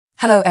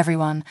Hello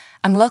everyone,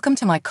 and welcome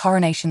to my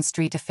Coronation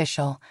Street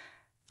official.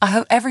 I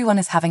hope everyone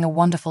is having a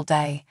wonderful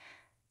day.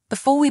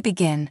 Before we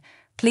begin,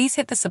 please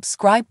hit the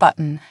subscribe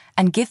button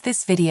and give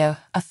this video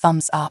a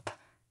thumbs up.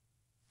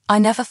 I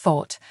never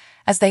thought,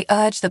 as they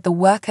urged that the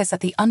workers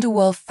at the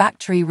Underworld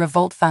factory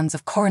revolt, fans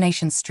of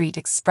Coronation Street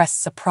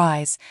expressed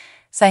surprise,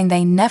 saying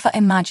they never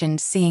imagined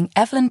seeing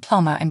Evelyn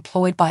Plummer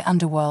employed by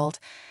Underworld.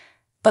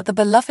 But the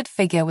beloved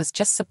figure was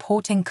just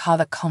supporting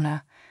Carla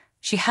Connor.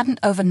 She hadn't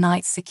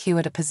overnight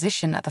secured a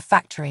position at the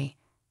factory.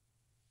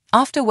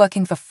 After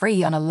working for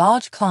free on a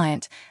large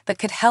client that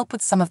could help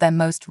with some of their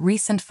most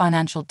recent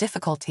financial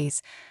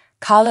difficulties,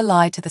 Carla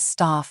lied to the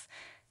staff,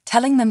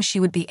 telling them she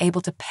would be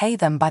able to pay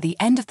them by the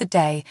end of the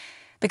day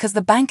because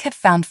the bank had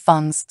found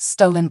funds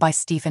stolen by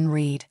Stephen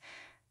Reed.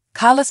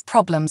 Carla's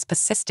problems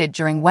persisted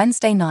during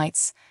Wednesday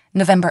night's,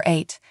 November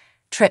 8,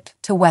 trip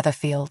to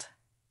Weatherfield.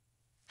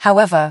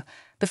 However,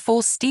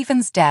 before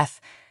Stephen's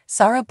death,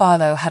 Sarah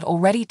Barlow had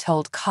already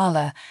told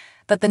Carla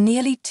that the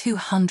nearly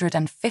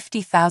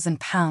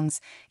 £250,000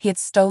 he had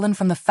stolen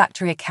from the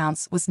factory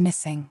accounts was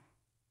missing.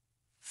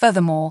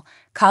 Furthermore,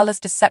 Carla's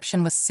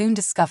deception was soon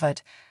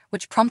discovered,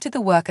 which prompted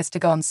the workers to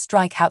go on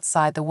strike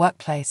outside the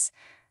workplace.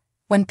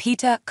 When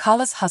Peter,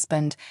 Carla's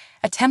husband,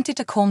 attempted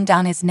to calm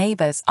down his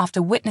neighbors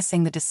after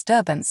witnessing the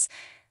disturbance,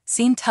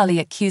 Sean Tully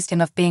accused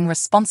him of being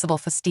responsible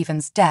for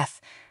Stephen's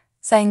death,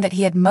 saying that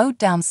he had mowed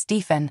down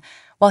Stephen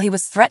while he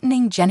was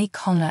threatening Jenny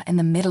Connor in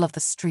the middle of the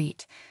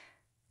street.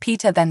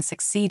 Peter then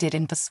succeeded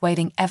in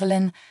persuading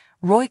Evelyn,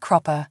 Roy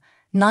Cropper,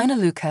 Nina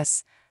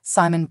Lucas,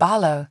 Simon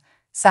Barlow,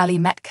 Sally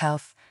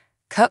Metcalf,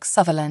 Kirk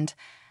Sutherland,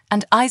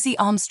 and Izzy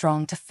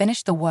Armstrong to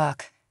finish the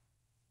work.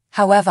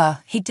 However,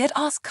 he did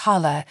ask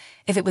Carla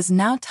if it was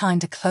now time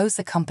to close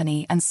the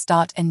company and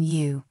start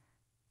anew.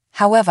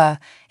 However,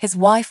 his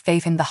wife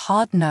gave him the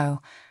hard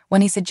no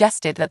when he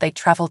suggested that they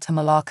travel to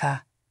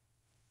Mallorca.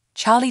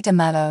 Charlie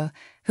DeMello,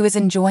 who is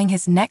enjoying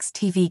his next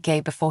TV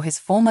gig before his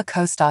former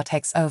co-star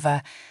takes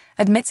over,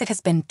 admits it has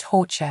been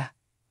torture.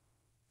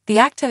 The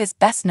actor is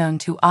best known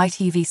to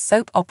ITV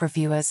soap opera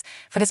viewers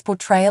for his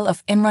portrayal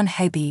of Imran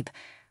Habib,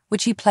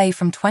 which he played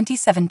from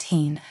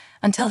 2017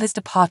 until his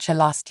departure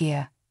last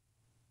year.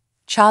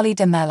 Charlie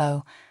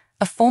DeMello,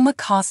 a former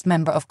cast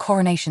member of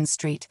Coronation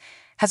Street,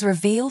 has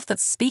revealed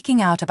that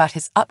speaking out about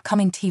his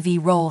upcoming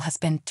TV role has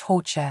been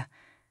torture.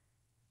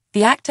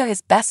 The actor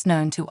is best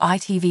known to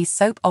ITV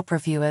soap opera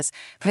viewers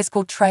for his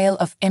portrayal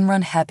of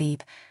Imran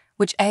Habib,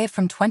 which aired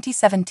from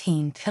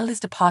 2017 till his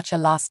departure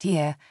last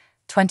year,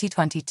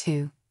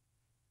 2022.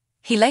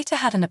 He later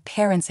had an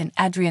appearance in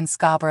Adrian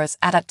Scarborough's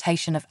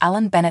adaptation of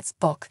Alan Bennett's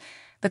book,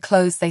 The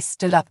Clothes They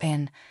Stood Up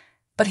In,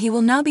 but he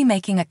will now be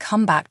making a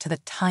comeback to the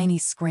tiny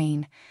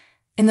screen.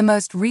 In the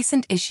most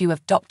recent issue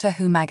of Doctor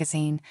Who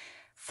magazine,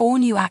 4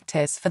 new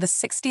actors for the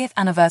 60th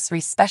anniversary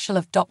special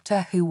of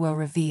Doctor Who were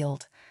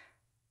revealed.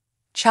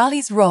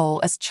 Charlie's role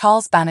as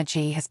Charles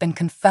Banerjee has been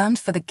confirmed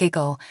for The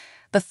Giggle,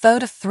 the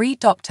third of 3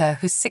 Doctor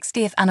Who's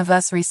 60th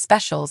anniversary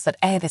specials that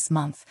air this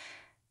month.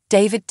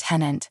 David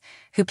Tennant,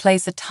 who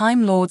plays the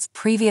Time Lord's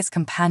previous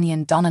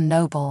companion Donna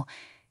Noble,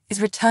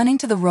 is returning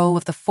to the role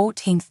of the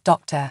 14th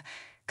Doctor,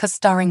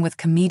 co-starring with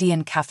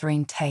comedian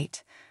Catherine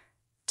Tate.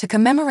 To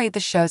commemorate the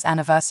show's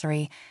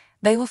anniversary,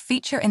 they will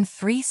feature in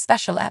 3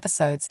 special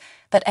episodes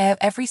that air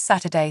every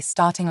Saturday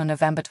starting on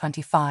November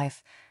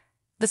 25.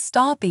 The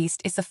Star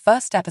Beast is the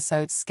first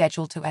episode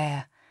scheduled to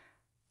air.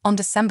 On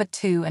December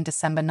 2 and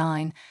December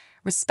 9,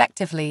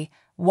 respectively,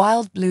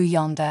 Wild Blue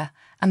Yonder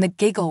and The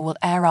Giggle will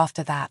air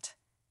after that.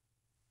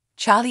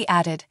 Charlie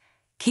added,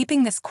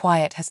 "Keeping this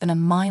quiet has been a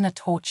minor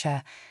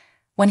torture,"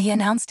 when he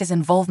announced his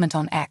involvement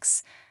on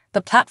X, the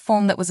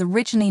platform that was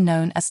originally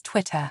known as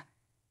Twitter.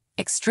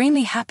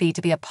 "Extremely happy to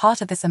be a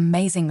part of this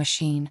amazing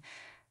machine."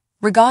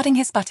 Regarding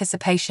his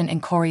participation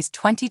in Corey's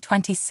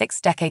 2026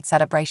 decade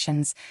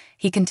celebrations,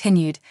 he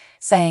continued,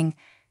 saying,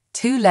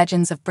 "2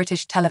 legends of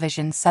British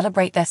television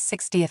celebrate their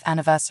 60th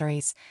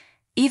anniversaries.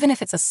 Even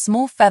if it's a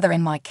small feather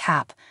in my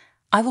cap,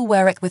 I will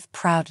wear it with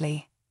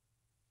proudly."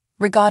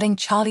 Regarding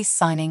Charlie's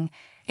signing,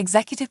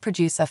 executive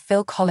producer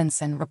Phil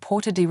Collinson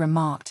reportedly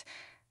remarked,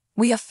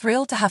 "We are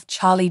thrilled to have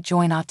Charlie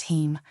join our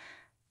team.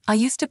 I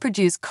used to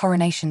produce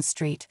Coronation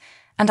Street,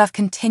 and I've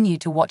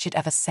continued to watch it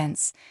ever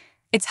since.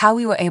 It's how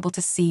we were able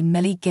to see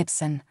Millie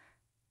Gibson.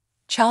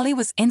 Charlie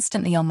was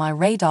instantly on my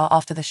radar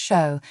after the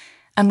show,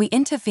 and we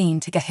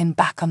intervened to get him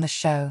back on the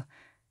show.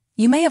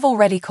 You may have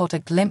already caught a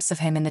glimpse of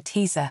him in the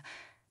teaser,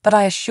 but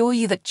I assure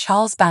you that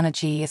Charles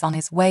Banerjee is on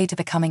his way to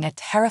becoming a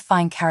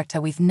terrifying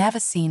character we've never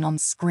seen on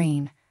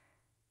screen."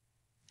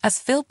 As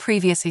Phil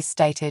previously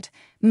stated,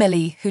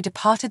 Millie, who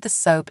departed the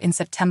soap in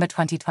September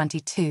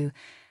 2022,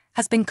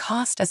 has been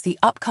cast as the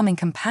upcoming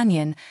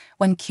companion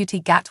when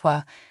Cutie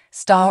Gatwa,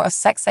 star of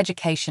Sex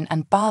Education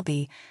and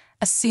Barbie,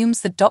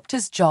 assumes the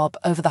Doctor's job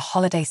over the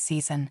holiday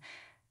season.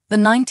 The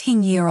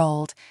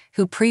 19-year-old,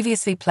 who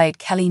previously played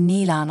Kelly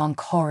Neelan on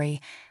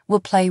Corey, will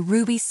play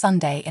Ruby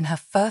Sunday in her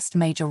first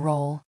major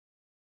role.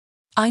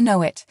 "I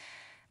know it,"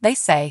 they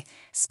say,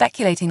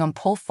 speculating on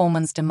Paul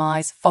Foreman's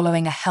demise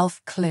following a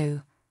health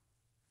clue.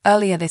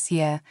 Earlier this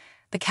year,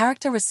 the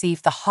character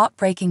received the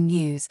heartbreaking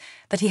news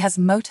that he has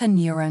motor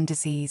neurone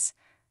disease.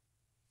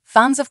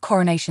 Fans of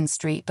Coronation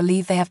Street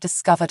believe they have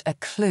discovered a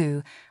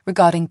clue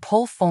regarding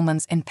Paul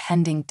Foreman's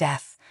impending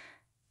death.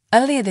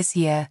 Earlier this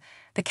year,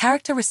 the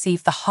character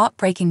received the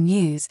heartbreaking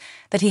news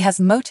that he has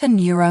motor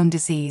neurone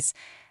disease,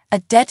 a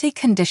deadly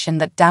condition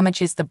that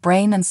damages the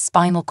brain and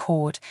spinal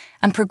cord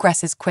and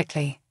progresses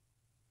quickly.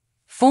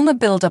 Former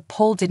builder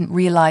Paul didn't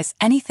realize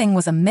anything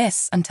was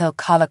amiss until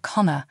Carla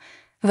Connor,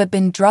 who had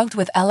been drugged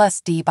with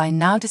LSD by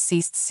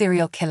now-deceased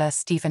serial killer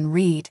Stephen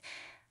Reed,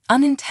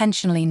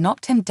 unintentionally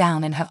knocked him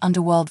down in her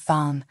underworld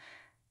van.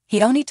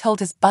 He only told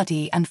his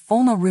buddy and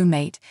former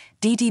roommate,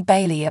 Dee Dee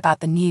Bailey, about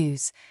the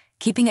news,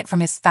 keeping it from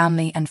his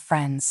family and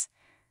friends.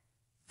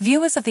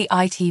 Viewers of the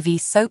ITV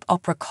soap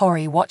opera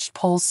Corrie watched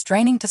Paul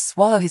straining to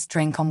swallow his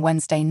drink on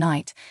Wednesday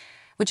night,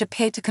 which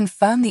appeared to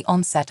confirm the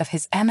onset of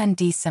his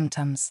MND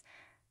symptoms.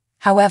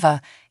 However,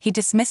 he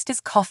dismissed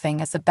his coughing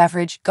as the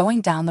beverage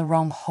going down the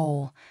wrong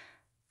hole.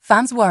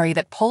 Fans worry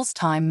that Paul's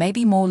time may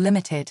be more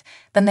limited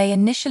than they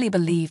initially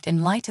believed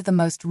in light of the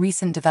most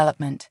recent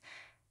development.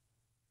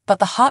 But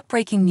the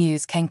heartbreaking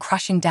news came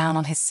crashing down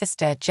on his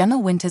sister Gemma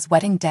Winter's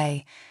wedding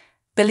day.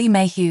 Billy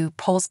Mayhew,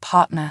 Paul's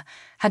partner,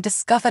 had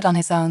discovered on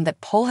his own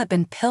that Paul had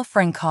been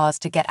pilfering cars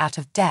to get out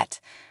of debt,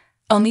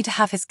 only to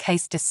have his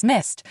case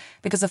dismissed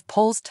because of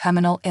Paul's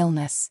terminal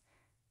illness.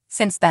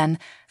 Since then,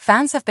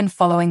 fans have been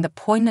following the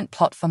poignant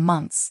plot for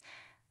months,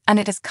 and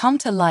it has come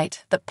to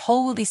light that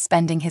Paul will be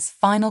spending his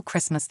final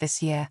Christmas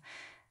this year.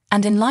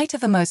 And in light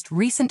of the most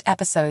recent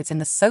episodes in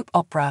the soap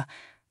opera,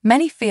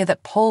 many fear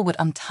that Paul would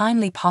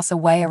untimely pass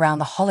away around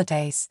the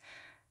holidays.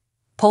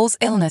 Paul's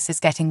illness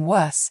is getting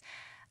worse,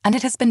 and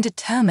it has been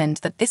determined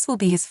that this will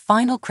be his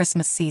final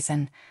Christmas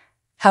season.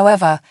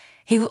 However,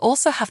 he will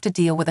also have to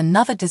deal with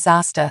another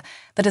disaster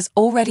that has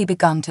already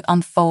begun to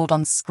unfold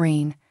on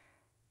screen.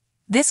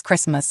 This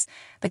Christmas,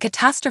 the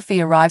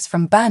catastrophe arrives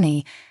from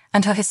Bernie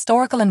and her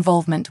historical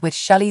involvement with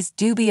Shelley's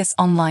dubious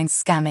online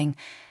scamming,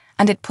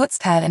 and it puts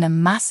her in a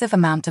massive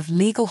amount of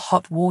legal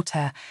hot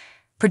water,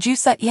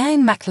 producer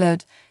Ian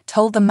MacLeod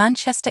told the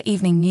Manchester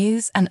Evening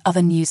News and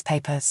other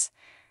newspapers.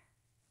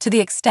 To the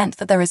extent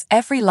that there is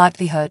every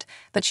likelihood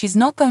that she's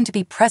not going to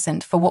be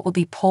present for what will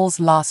be Paul's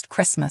last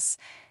Christmas,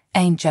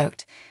 Ian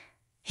joked.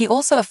 He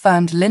also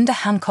affirmed Linda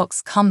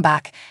Hancock's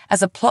comeback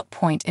as a plot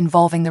point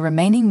involving the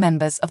remaining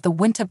members of the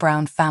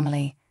Winter-Brown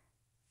family.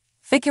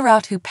 Figure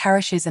out who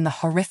perishes in the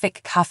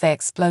horrific cafe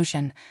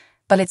explosion,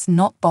 but it's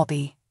not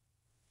Bobby.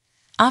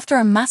 After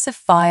a massive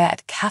fire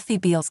at Kathy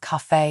Beale's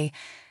cafe,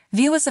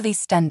 viewers of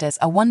EastEnders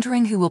are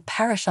wondering who will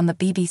perish on the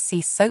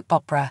BBC soap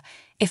opera,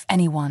 if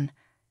anyone.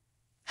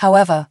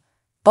 However,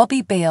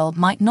 Bobby Beale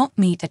might not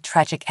meet a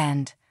tragic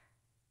end.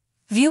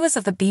 Viewers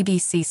of the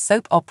BBC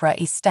soap opera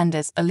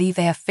EastEnders believe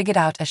they have figured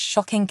out a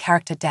shocking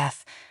character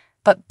death,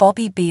 but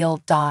Bobby Beale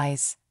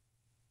dies.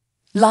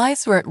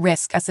 Lives were at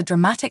risk as the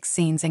dramatic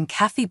scenes in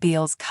Kathy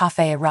Beale's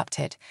cafe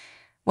erupted.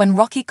 When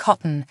Rocky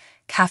Cotton,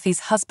 Kathy's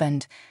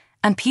husband,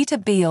 and Peter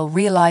Beale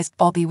realized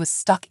Bobby was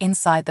stuck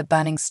inside the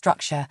burning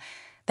structure,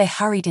 they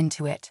hurried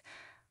into it.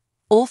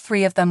 All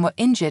three of them were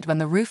injured when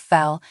the roof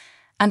fell,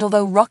 and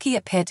although Rocky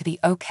appeared to be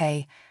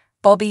okay,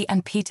 Bobby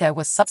and Peter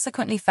were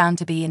subsequently found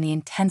to be in the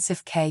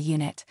intensive care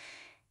unit.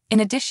 In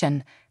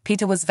addition,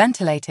 Peter was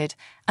ventilated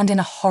and in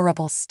a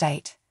horrible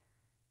state.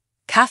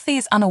 Kathy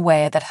is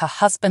unaware that her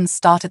husband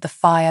started the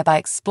fire by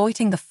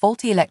exploiting the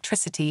faulty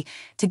electricity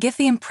to give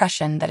the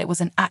impression that it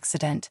was an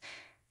accident.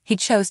 He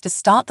chose to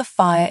start the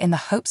fire in the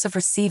hopes of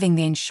receiving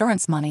the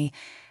insurance money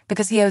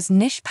because he owes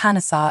Nish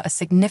Panesar a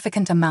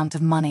significant amount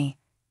of money.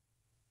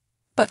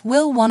 But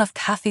will one of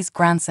Kathy's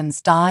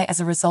grandsons die as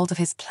a result of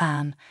his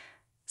plan?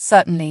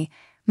 Certainly,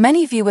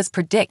 many viewers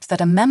predict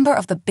that a member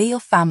of the Beale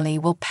family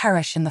will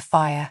perish in the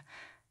fire.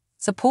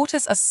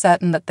 Supporters are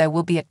certain that there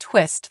will be a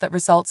twist that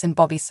results in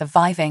Bobby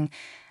surviving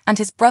and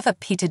his brother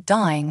Peter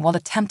dying while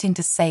attempting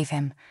to save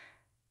him.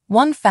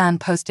 One fan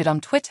posted on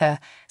Twitter,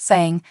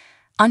 saying,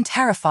 "I'm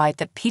terrified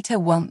that Peter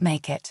won't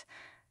make it.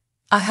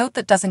 I hope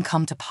that doesn't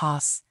come to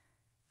pass.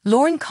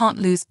 Lauren can't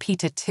lose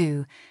Peter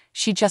too,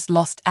 she just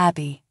lost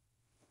Abby."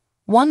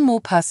 One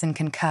more person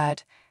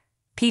concurred.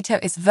 Peter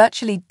is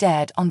virtually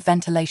dead on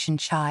ventilation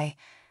chai.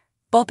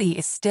 Bobby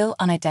is still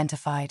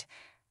unidentified.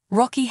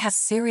 Rocky has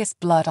serious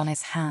blood on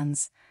his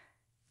hands.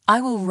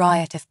 "I will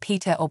riot if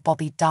Peter or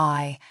Bobby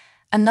die,"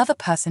 another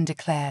person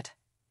declared.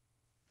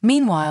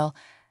 Meanwhile,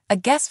 a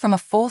guest from a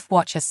fourth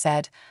watcher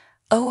said,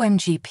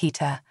 "OMG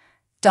Peter,"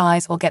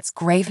 dies or gets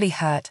gravely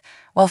hurt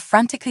while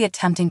frantically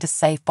attempting to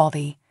save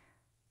Bobby.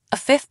 A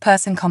fifth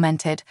person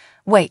commented,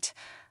 "Wait,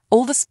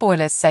 all the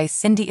spoilers say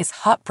Cindy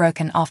is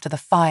heartbroken after the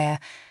fire.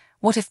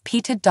 What if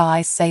Peter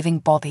dies saving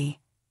Bobby?"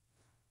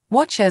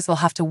 Watchers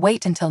will have to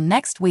wait until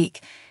next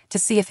week to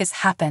see if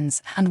this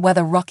happens and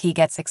whether Rocky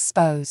gets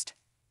exposed.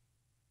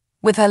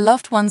 With her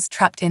loved ones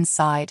trapped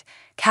inside,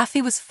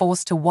 Kathy was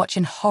forced to watch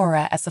in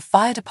horror as the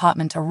fire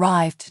department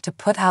arrived to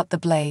put out the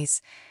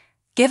blaze.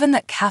 Given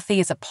that Kathy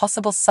is a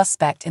possible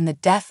suspect in the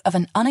death of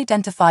an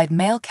unidentified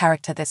male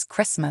character this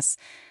Christmas,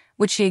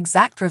 would she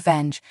exact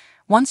revenge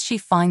once she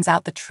finds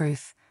out the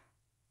truth?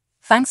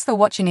 Thanks for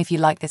watching. If you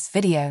like this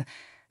video,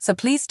 so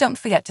please don't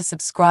forget to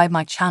subscribe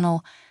my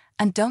channel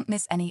and don't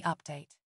miss any update.